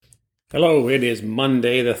Hello, it is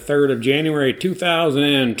Monday, the 3rd of January,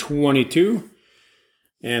 2022.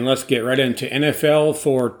 And let's get right into NFL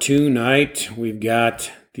for tonight. We've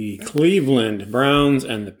got the Cleveland Browns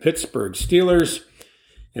and the Pittsburgh Steelers.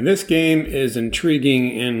 And this game is intriguing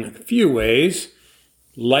in a few ways.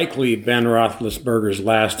 Likely Ben Roethlisberger's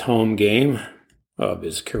last home game of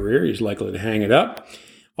his career. He's likely to hang it up,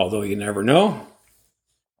 although you never know.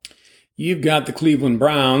 You've got the Cleveland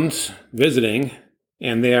Browns visiting,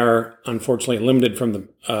 and they are unfortunately eliminated from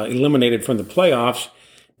the playoffs.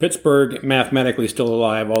 Pittsburgh mathematically still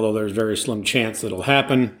alive, although there's very slim chance that it'll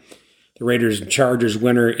happen. The Raiders and Chargers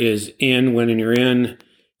winner is in, winning you're in,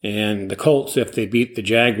 and the Colts, if they beat the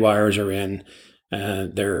Jaguars, are in.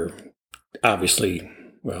 They're obviously,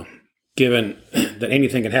 given that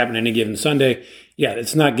anything can happen any given Sunday,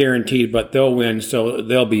 it's not guaranteed, but they'll win, so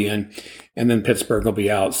they'll be in, and then Pittsburgh will be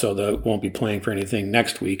out, so they won't be playing for anything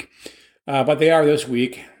next week. But they are this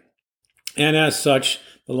week, and as such,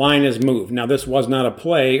 the line has moved. Now, this was not a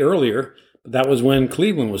play earlier, but that was when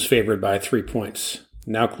Cleveland was favored by 3 points.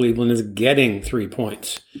 Now Cleveland is getting 3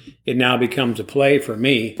 points. It now becomes a play for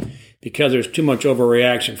me because there's too much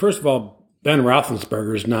overreaction. First of all, Ben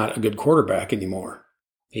Roethlisberger is not a good quarterback anymore.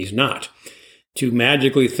 He's not. To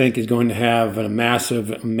magically think he's going to have a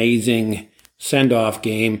massive, amazing send-off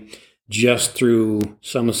game just through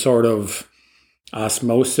some sort of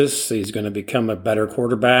osmosis. He's going to become a better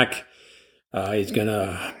quarterback. He's going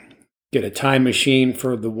to get a time machine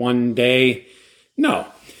for the one day. No.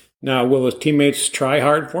 Now, will his teammates try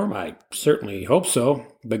hard for him? I certainly hope so.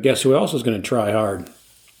 But guess who else is going to try hard?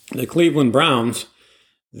 The Cleveland Browns.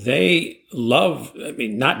 They love,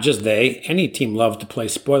 not just they, any team loves to play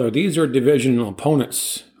spoiler. These are divisional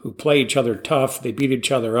opponents who play each other tough. They beat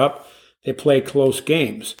each other up. They play close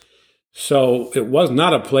games. So it was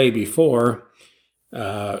not a play before.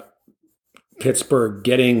 Pittsburgh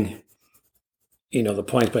getting, the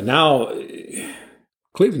points, but now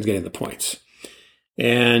Cleveland's getting the points.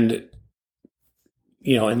 And,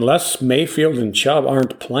 unless Mayfield and Chubb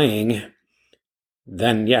aren't playing,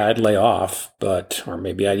 then I'd lay off, or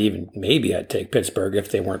maybe I'd take Pittsburgh if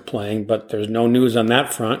they weren't playing, but there's no news on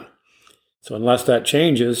that front. So unless that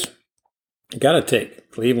changes, you got to take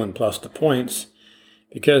Cleveland plus the points.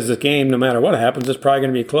 Because the game, no matter what happens, is probably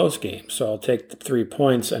going to be a close game. So I'll take the 3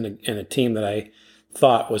 points and a team that I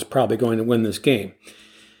thought was probably going to win this game.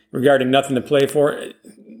 Regarding nothing to play for,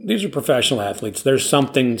 these are professional athletes. There's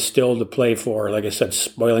something still to play for. Like I said,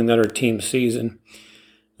 spoiling the other team's season,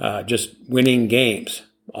 just winning games.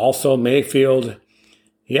 Also, Mayfield,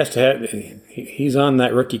 he's on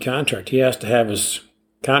that rookie contract. He has to have his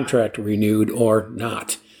contract renewed or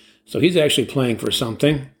not. So he's actually playing for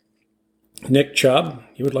something. Nick Chubb,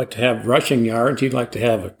 he would like to have rushing yards. He'd like to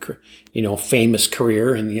have a, famous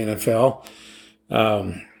career in the NFL,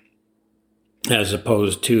 as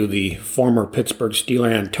opposed to the former Pittsburgh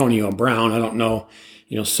Steeler Antonio Brown. I don't know,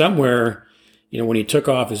 somewhere, when he took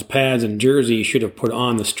off his pads and jersey, he should have put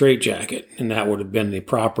on the straitjacket, and that would have been the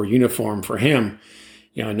proper uniform for him.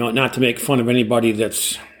 Not to make fun of anybody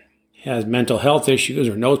has mental health issues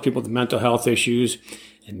or knows people with mental health issues,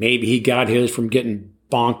 and maybe he got his from getting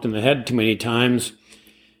bonked in the head too many times.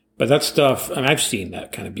 But that stuff, I've seen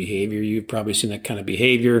that kind of behavior. You've probably seen that kind of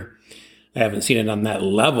behavior. I haven't seen it on that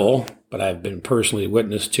level, but I've been personally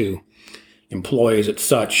witness to employees at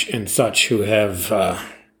such and such who have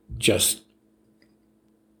just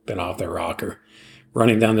been off their rocker.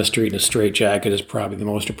 Running down the street in a straitjacket is probably the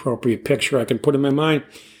most appropriate picture I can put in my mind.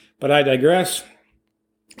 But I digress.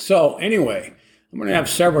 So anyway, I'm going to have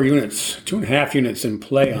several units, 2.5 units in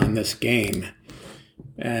play on this game.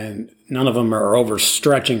 And none of them are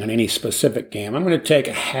overstretching on any specific game. I'm going to take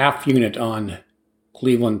a half unit on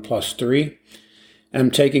Cleveland plus 3.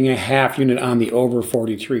 I'm taking a half unit on the over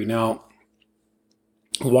 43. Now,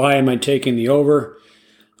 why am I taking the over?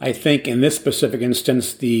 I think in this specific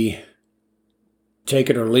instance, the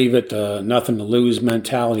take it or leave it, nothing to lose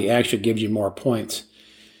mentality actually gives you more points.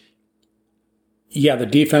 The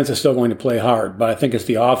defense is still going to play hard, but I think it's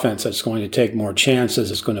the offense that's going to take more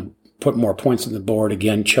chances. It's going to put more points on the board.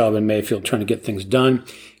 Again, Chubb and Mayfield trying to get things done.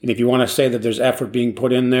 And if you want to say that there's effort being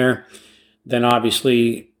put in there, then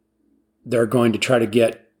obviously they're going to try to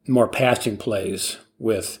get more passing plays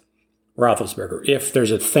with Roethlisberger. If there's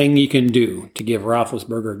a thing you can do to give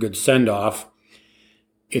Roethlisberger a good send-off,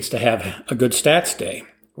 it's to have a good stats day.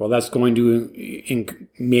 Well, that's going to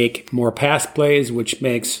make more pass plays, which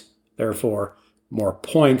makes, therefore, more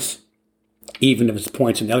points, even if it's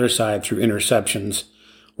points on the other side through interceptions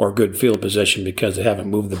or good field position because they haven't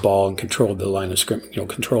moved the ball and controlled the line of scrimmage,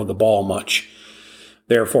 controlled the ball much,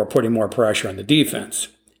 therefore putting more pressure on the defense.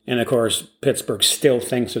 And of course, Pittsburgh still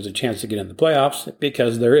thinks there's a chance to get in the playoffs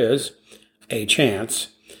because there is a chance.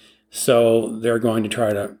 So they're going to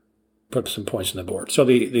try to put some points on the board. So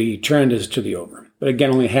the trend is to the over. But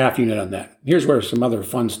again, only half unit on that. Here's where some other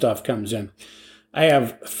fun stuff comes in. I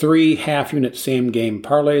have 3 half-unit same-game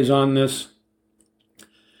parlays on this.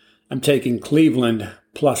 I'm taking Cleveland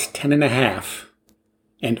plus 10.5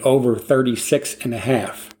 and over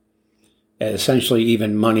 36.5. Essentially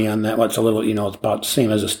even money on that. Well, it's a little, it's about the same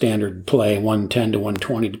as a standard play, 110 to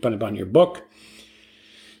 120, depending upon your book.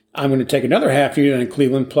 I'm going to take another half unit on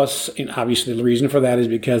Cleveland plus, and obviously the reason for that is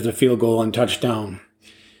because the field goal and touchdown.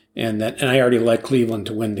 And I already like Cleveland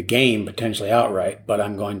to win the game, potentially outright, but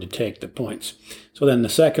I'm going to take the points. So then the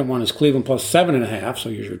second one is Cleveland plus 7.5, so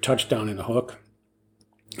here's your touchdown in the hook.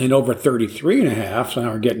 And over 33.5, so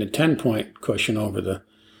now we're getting a 10-point cushion over the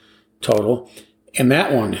total. And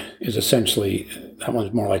that one is essentially, that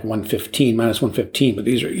one's more like 115, minus 115, but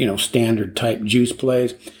these are, standard type juice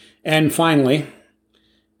plays. And finally,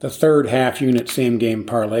 the third half unit same game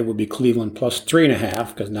parlay will be Cleveland plus 3.5,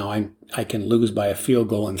 because now I can lose by a field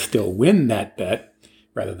goal and still win that bet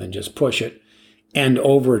rather than just push it. And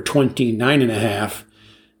over 29.5,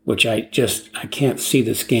 which I can't see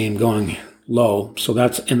this game going low. So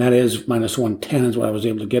that is minus 110 is what I was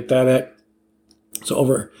able to get that at. So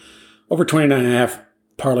over 29.5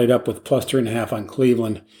 parlayed up with plus 3.5 on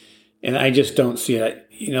Cleveland. And I just don't see it.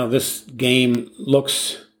 This game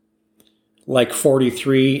looks like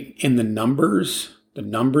 43 in the numbers. The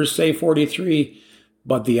numbers say 43,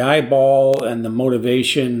 but the eyeball and the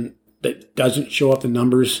motivation that doesn't show up the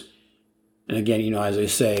numbers. And again, as I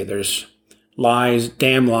say, there's lies,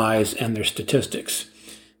 damn lies, and there's statistics.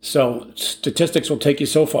 So statistics will take you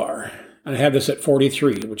so far. I have this at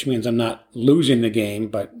 43, which means I'm not losing the game,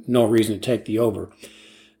 but no reason to take the over.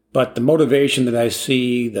 But the motivation that I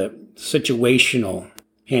see, the situational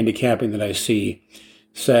handicapping that I see,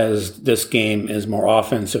 says this game is more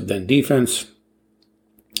offensive than defense.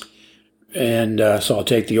 And so I'll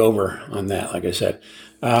take the over on that, like I said.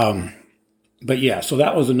 But yeah, so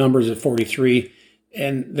that was the numbers at 43.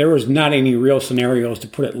 And there was not any real scenarios to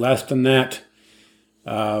put it less than that.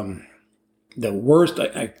 The worst,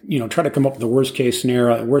 I try to come up with the worst case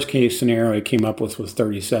scenario. The worst case scenario I came up with was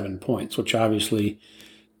 37 points, which obviously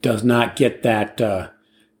does not get that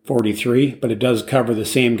 43, but it does cover the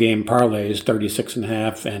same game parlays,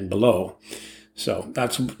 36.5 and below. So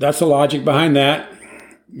that's the logic behind that.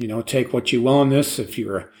 Take what you will on this. If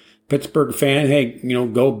you're a Pittsburgh fan, hey,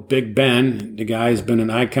 go Big Ben. The guy's been an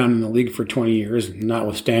icon in the league for 20 years,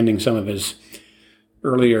 notwithstanding some of his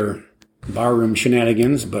earlier barroom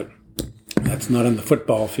shenanigans, but that's not on the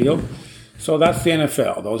football field. So that's the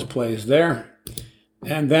NFL, those plays there.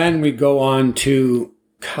 And then we go on to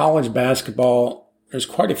college basketball. There's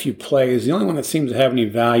quite a few plays. The only one that seems to have any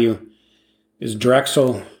value is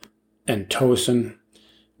Drexel and Towson.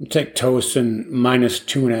 I'll take Towson minus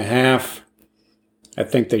 2.5. I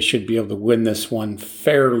think they should be able to win this one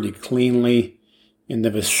fairly cleanly in the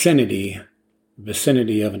vicinity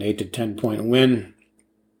of an 8 to 10 point win.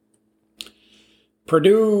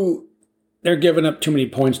 Purdue, they're giving up too many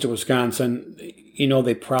points to Wisconsin.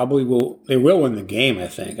 They probably will. They will win the game, I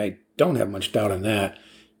think. I don't have much doubt on that.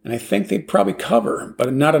 And I think they probably cover,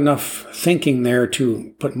 but not enough thinking there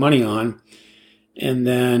to put money on. And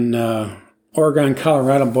then Oregon,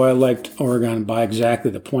 Colorado. Boy, I liked Oregon by exactly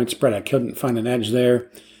the point spread. I couldn't find an edge there.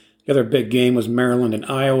 The other big game was Maryland and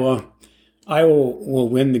Iowa. Iowa will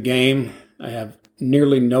win the game. I have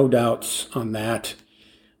nearly no doubts on that.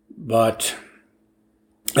 But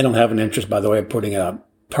I don't have an interest, by the way, of putting a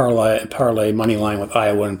parlay money line with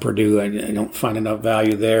Iowa and Purdue. I don't find enough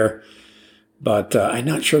value there. But I'm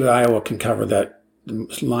not sure that Iowa can cover that. The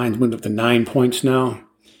line's moved up to 9 points now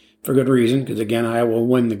for good reason, because, again, Iowa will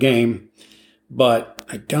win the game. But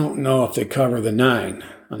I don't know if they cover the 9.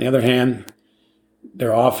 On the other hand,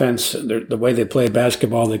 their offense, the way they play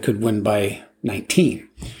basketball, they could win by 19.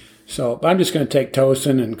 So I'm just going to take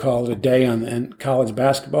Towson and call it a day on college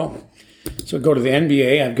basketball. So go to the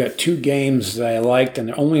NBA. I've got 2 games that I liked, and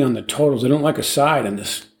they're only on the totals. I don't like a side in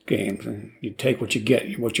this game. And you take what you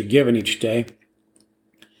get, what you're given each day.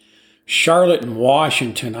 Charlotte and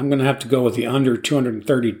Washington. I'm going to have to go with the under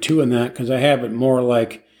 232 in that because I have it more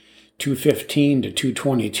like 215 to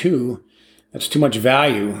 222. That's too much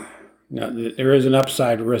value. Now, there is an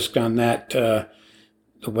upside risk on that. The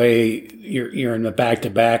way you're in the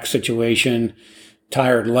back-to-back situation,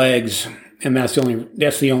 tired legs. And that's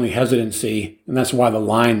the only hesitancy, and that's why the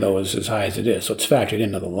line, though, is as high as it is. So it's factored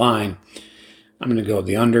into the line. I'm going to go with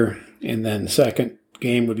the under. And then the second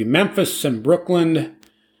game would be Memphis and Brooklyn.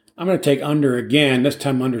 I'm going to take under again, this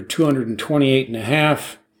time under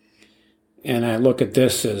 228.5. And I look at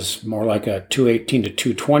this as more like a 218 to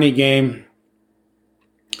 220 game.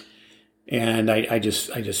 And I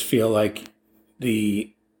just feel like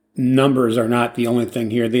the numbers are not the only thing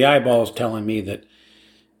here. The eyeball is telling me that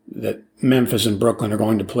Memphis and Brooklyn are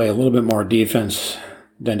going to play a little bit more defense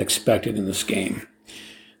than expected in this game.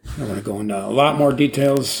 I'm going to go into a lot more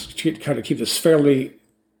details, try to keep this fairly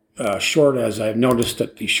short, as I've noticed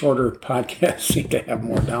that the shorter podcasts seem to have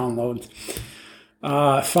more downloads.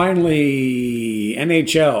 Finally,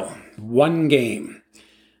 NHL, one game.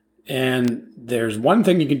 And there's one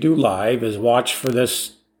thing you can do live is watch for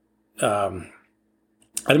this.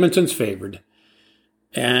 Edmonton's favored.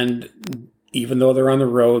 And even though they're on the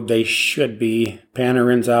road, they should be.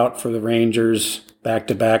 Panarin's out for the Rangers,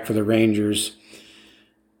 back-to-back for the Rangers.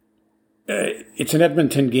 It's an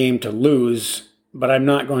Edmonton game to lose, but I'm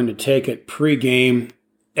not going to take it pre-game.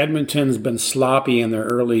 Edmonton's been sloppy in their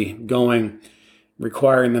early going,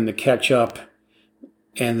 requiring them to catch up,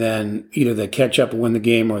 and then either they catch up and win the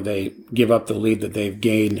game or they give up the lead that they've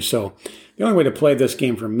gained. So the only way to play this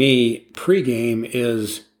game for me pre-game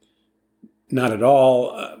is not at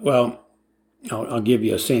all. I'll give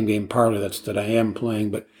you a same-game parlay that I am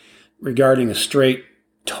playing, but regarding a straight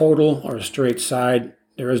total or a straight side,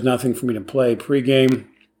 there is nothing for me to play pre-game.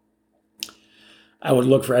 I would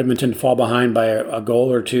look for Edmonton to fall behind by a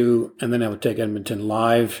goal or two, and then I would take Edmonton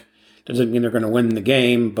live. Doesn't mean they're going to win the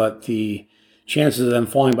game, but the chances of them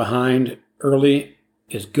falling behind early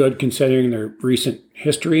is good considering their recent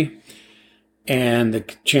history, and the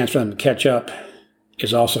chance for them to catch up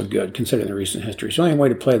is also good considering the recent history. So the only way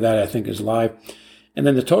to play that, I think, is live. And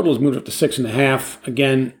then the total is moved up to 6.5.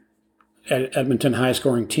 Again, Edmonton,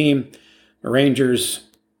 high-scoring team. The Rangers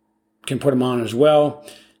can put them on as well.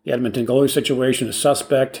 The Edmonton goalie situation is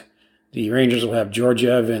suspect. The Rangers will have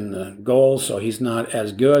Georgiev in the goal, so he's not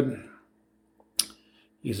as good.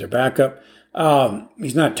 He's their backup.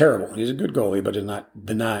 He's not terrible. He's a good goalie, but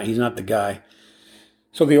he's not the guy.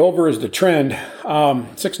 So the over is the trend.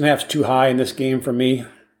 6.5 is too high in this game for me.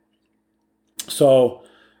 So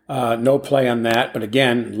no play on that. But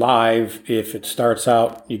again, live, if it starts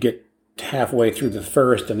out, you get halfway through the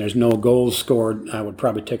first and there's no goals scored, I would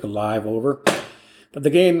probably take a live over. But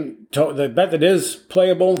the bet that is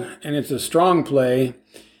playable, and it's a strong play,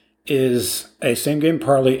 is a same-game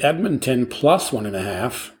parlay, Edmonton plus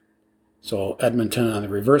 1.5. So Edmonton on the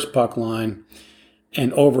reverse puck line,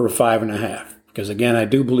 and over 5.5. Because, again, I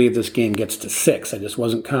do believe this game gets to 6. I just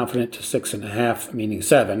wasn't confident to 6.5, meaning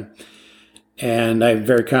 7. And I'm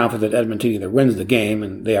very confident that Edmonton either wins the game,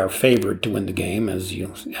 and they are favored to win the game, as you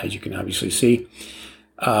can obviously see.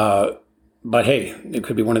 But, hey, it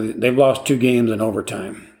could be they've lost 2 games in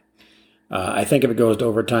overtime. I think if it goes to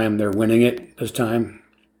overtime, they're winning it this time.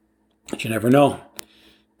 But you never know.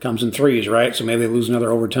 Comes in threes, right? So maybe they lose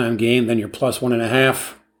another overtime game, then your plus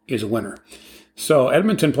 1.5 is a winner. So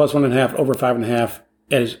Edmonton plus 1.5 over 5.5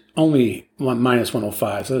 is only minus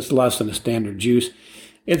 105. So it's less than a standard juice.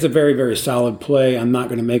 It's a very, very solid play. I'm not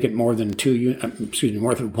going to make it more than 1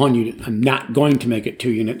 unit. I'm not going to make it 2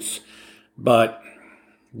 units, but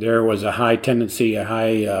there was a high tendency, a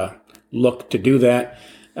high look to do that.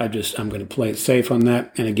 I'm going to play it safe on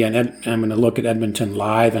that. And again, I'm going to look at Edmonton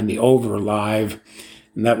live and the over live,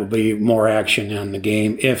 and that will be more action on the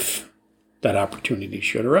game if that opportunity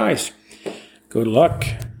should arise. Good luck.